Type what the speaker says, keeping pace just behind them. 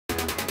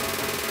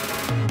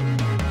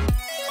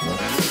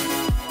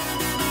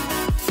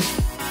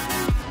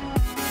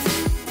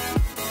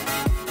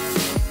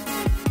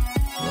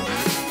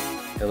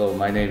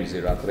my name is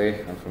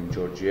Irakli. I'm from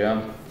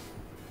Georgia,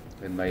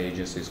 and my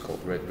agency is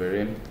called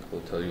Redberry. I'll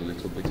tell you a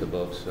little bit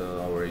about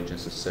our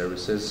agency's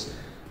services.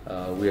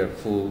 We are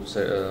full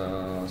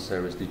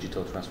service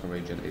digital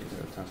transformation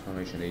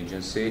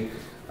agency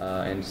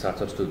and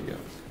startup studio.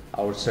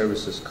 Our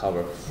services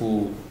cover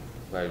full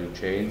value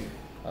chain.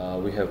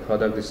 We have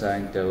product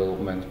design,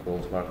 development,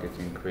 growth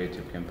marketing,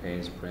 creative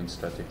campaigns, brand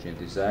strategy and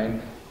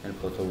design, and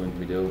photo and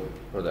video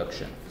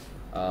production.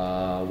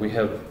 We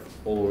have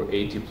over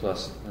 80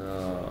 plus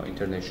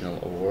international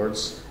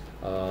awards.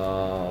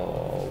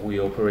 We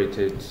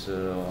operated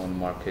on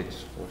market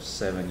for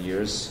 7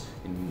 years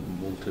in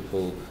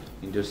multiple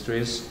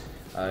industries,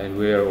 and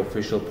we are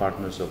official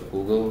partners of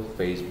Google,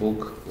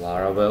 Facebook,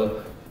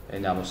 Laravel,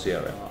 and Amos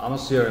CRM.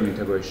 Amos CRM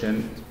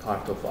integration is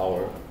part of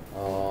our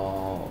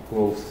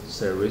growth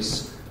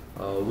service.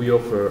 We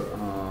offer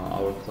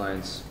our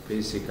clients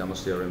basic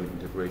Amos CRM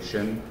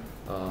integration,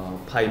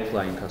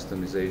 pipeline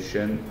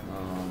customization,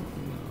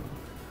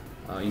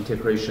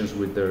 integrations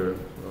with their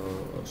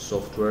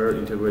software,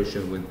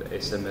 integration with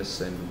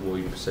SMS and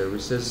VoIP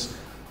services.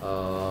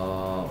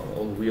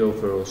 We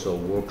offer also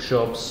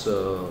workshops,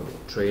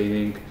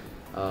 training.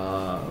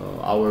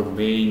 Our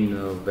main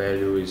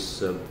value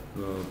is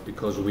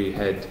because we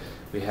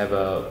have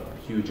a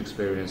huge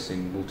experience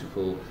in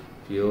multiple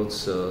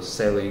fields,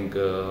 selling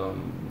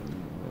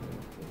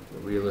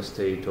real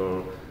estate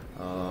or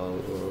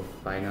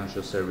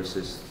financial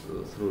services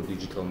through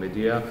digital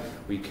media.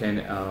 We can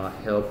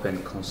help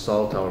and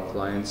consult our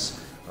clients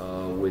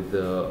with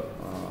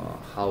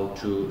how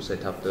to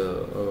set up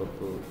the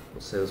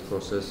sales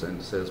process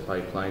and sales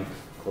pipeline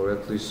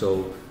correctly,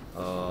 so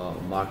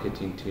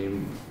marketing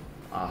team,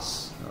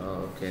 us,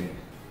 can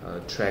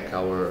track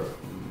our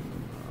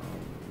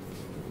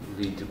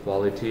lead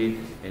quality,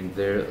 and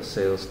their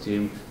sales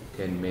team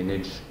can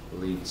manage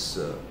leads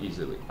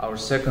easily. Our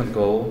second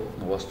goal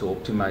was to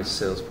optimize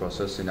sales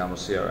process in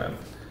Amos CRM.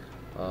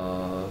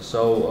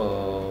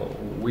 So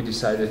we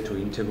decided to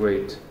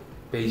integrate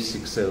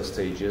basic sales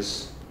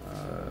stages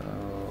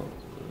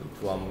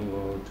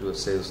to a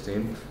sales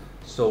team,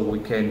 so we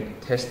can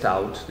test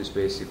out these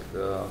basic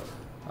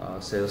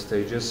sales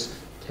stages,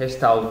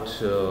 test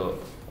out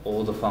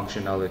all the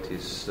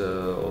functionalities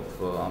of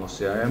Amos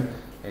CRM,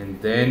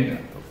 and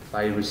then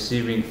by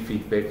receiving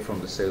feedback from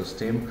the sales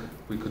team,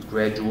 we could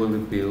gradually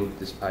build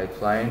this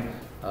pipeline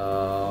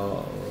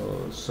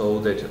so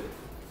that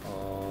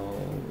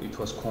it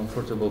was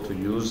comfortable to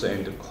use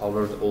and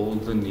covered all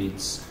the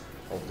needs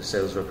of the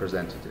sales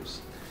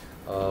representatives.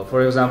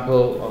 For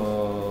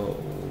example,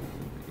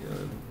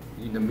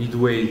 in the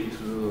midway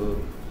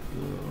through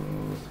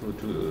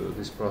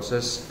this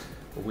process,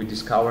 we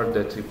discovered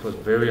that it was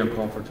very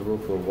uncomfortable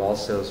for one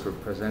sales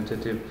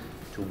representative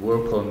to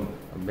work on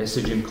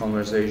messaging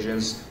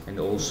conversations and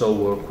also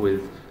work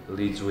with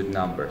leads with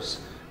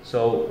numbers.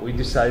 So we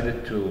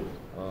decided to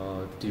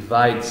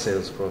divide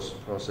sales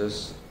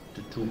process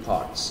to two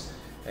parts.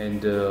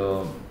 And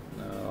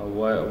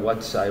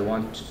what I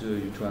want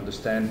you to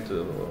understand,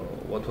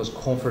 what was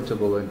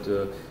comfortable and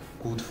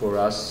good for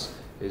us,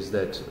 is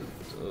that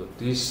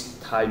these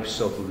types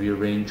of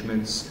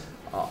rearrangements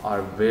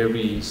are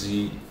very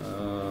easy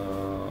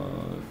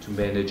to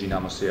manage in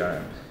Amos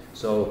CRM.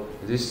 So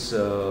this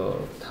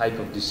type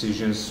of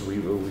decisions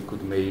we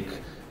could make.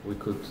 We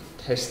could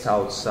test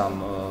out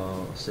some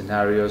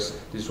scenarios.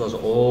 This was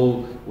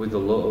all with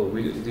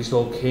this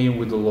all came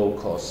with the low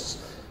costs.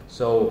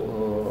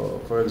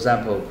 So, for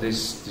example,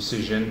 this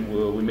decision,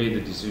 we made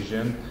the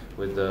decision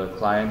with the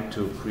client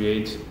to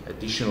create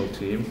additional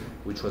team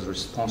which was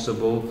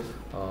responsible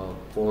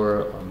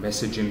for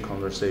messaging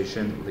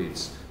conversation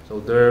leads. So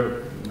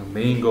their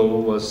main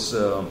goal was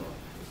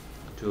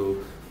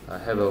to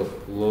have a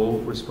low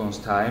response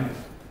time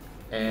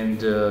and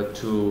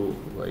to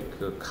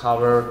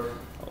cover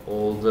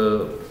all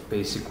the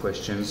basic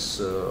questions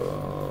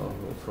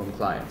from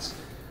clients,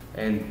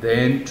 and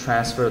then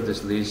transfer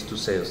this leads to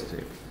sales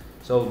team.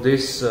 So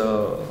this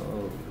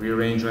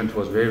rearrangement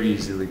was very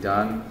easily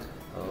done.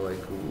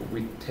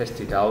 We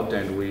tested out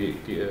and we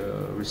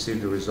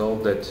received the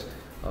result that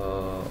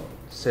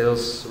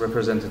sales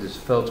representatives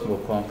felt more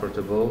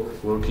comfortable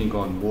working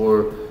on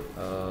more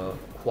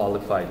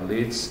qualified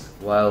leads,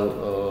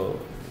 while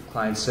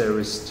client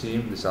service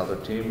team, this other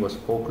team, was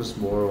focused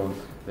more on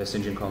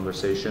messaging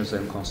conversations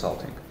and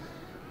consulting.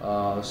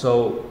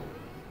 So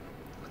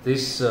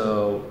this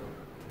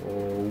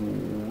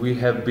we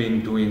have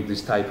been doing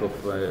this type of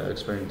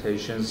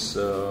experimentations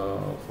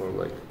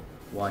for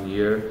 1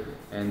 year,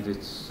 and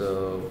it's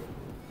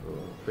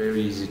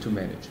very easy to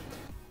manage.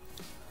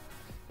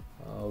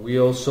 We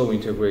also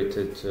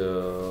integrated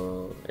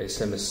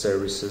SMS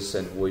services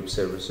and VoIP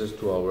services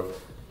to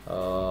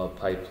our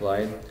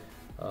pipeline.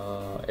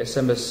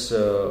 SMS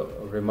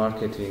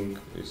remarketing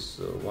is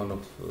one of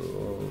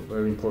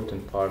very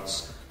important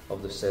parts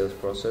of the sales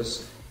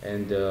process,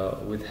 and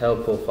with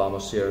help of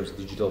Amos CRM's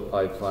digital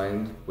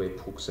pipeline,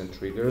 webhooks and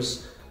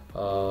triggers,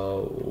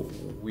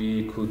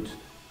 we could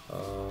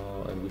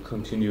and we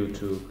continue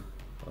to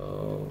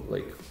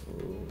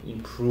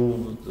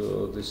improve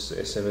this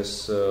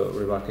SMS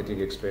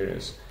remarketing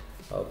experience.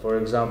 For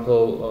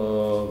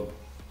example,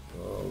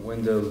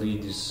 when the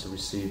lead is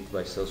received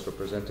by sales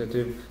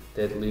representative,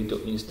 that lead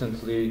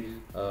instantly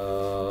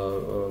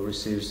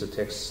receives a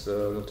text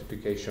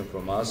notification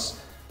from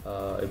us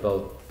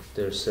about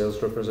their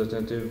sales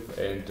representative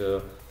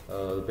and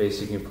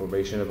basic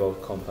information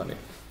about company.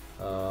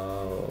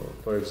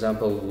 For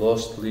example,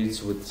 lost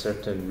leads with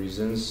certain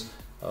reasons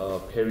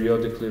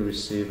periodically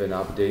receive an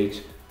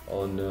update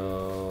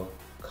on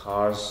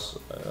cars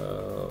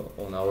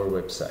on our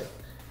website.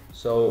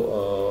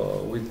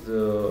 So with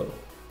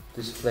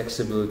this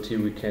flexibility,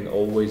 we can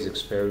always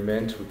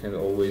experiment, we can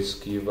always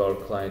give our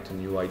client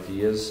new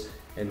ideas,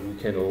 and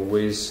we can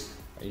always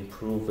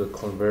improve the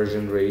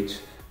conversion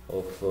rate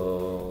of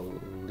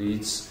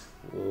leads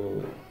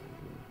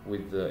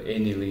with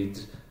any lead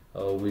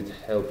with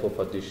help of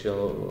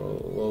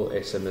additional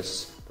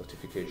SMS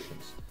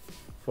notifications.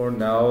 For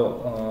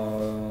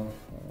now,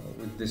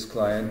 with this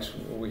client,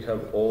 we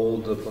have all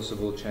the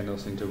possible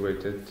channels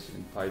integrated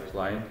in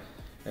pipeline,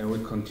 and we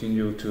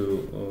continue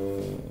to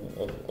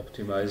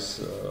optimize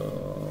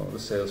the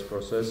sales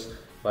process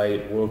by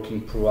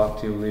working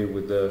proactively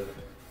with the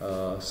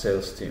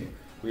sales team.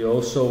 We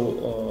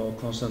also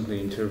constantly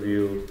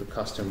interview the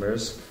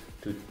customers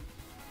to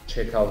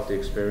check out the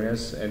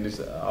experience, and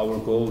our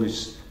goal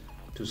is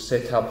to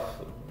set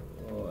up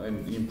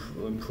and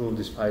improve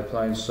this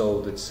pipeline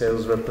so that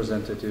sales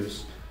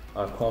representatives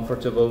are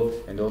comfortable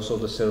and also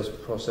the sales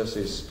process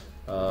is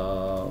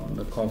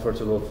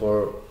comfortable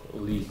for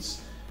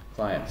leads,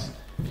 clients.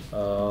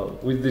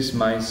 With this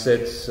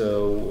mindset,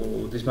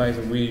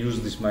 we use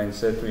this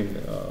mindset in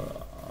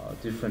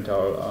different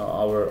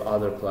our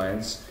other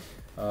clients,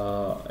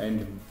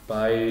 and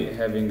by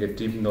having a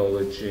deep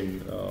knowledge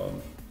in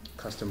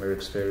customer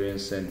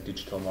experience and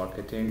digital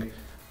marketing,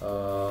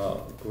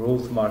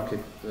 growth market,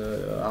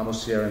 Kommo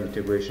CRM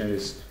integration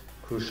is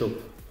crucial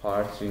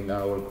part in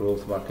our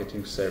growth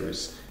marketing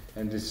service,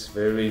 and it's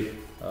very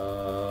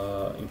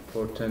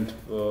important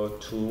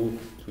tool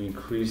to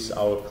increase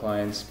our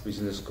clients'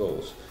 business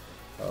goals.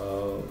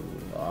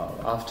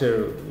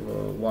 After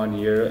 1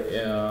 year,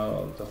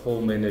 the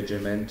whole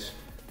management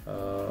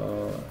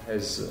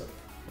has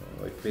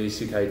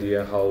basic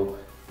idea how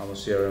Kommo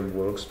CRM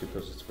works,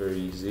 because it's very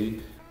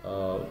easy.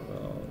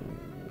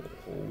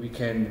 We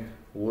can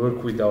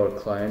work with our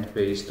client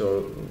based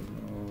on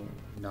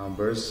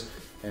numbers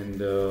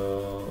and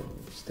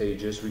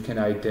stages. We can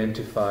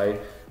identify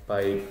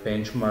by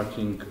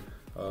benchmarking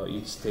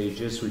each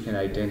stages. We can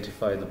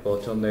identify the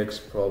bottlenecks,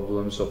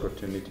 problems,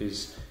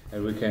 opportunities,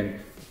 and we can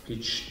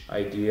pitch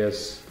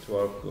ideas to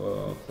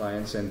our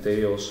clients, and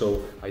they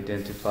also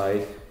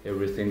identify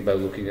everything by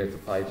looking at the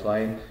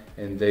pipeline,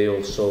 and they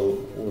also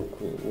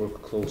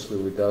work closely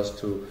with us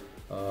to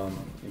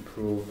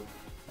improve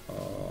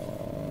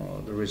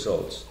the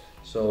results.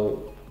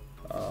 So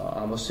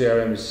Kommo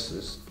CRM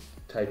is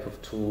type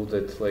of tool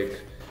that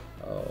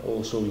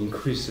also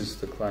increases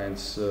the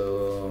client's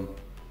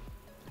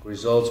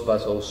results,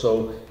 but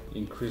also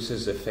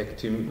increases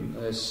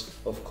effectiveness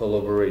of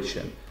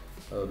collaboration,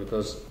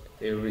 because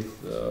every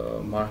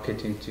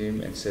marketing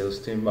team and sales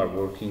team are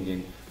working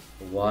in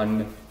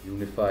one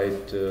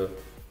unified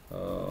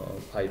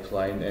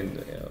pipeline,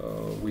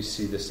 and we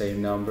see the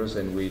same numbers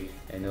and we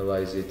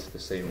analyze it the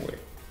same way.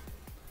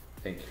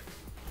 Thank you.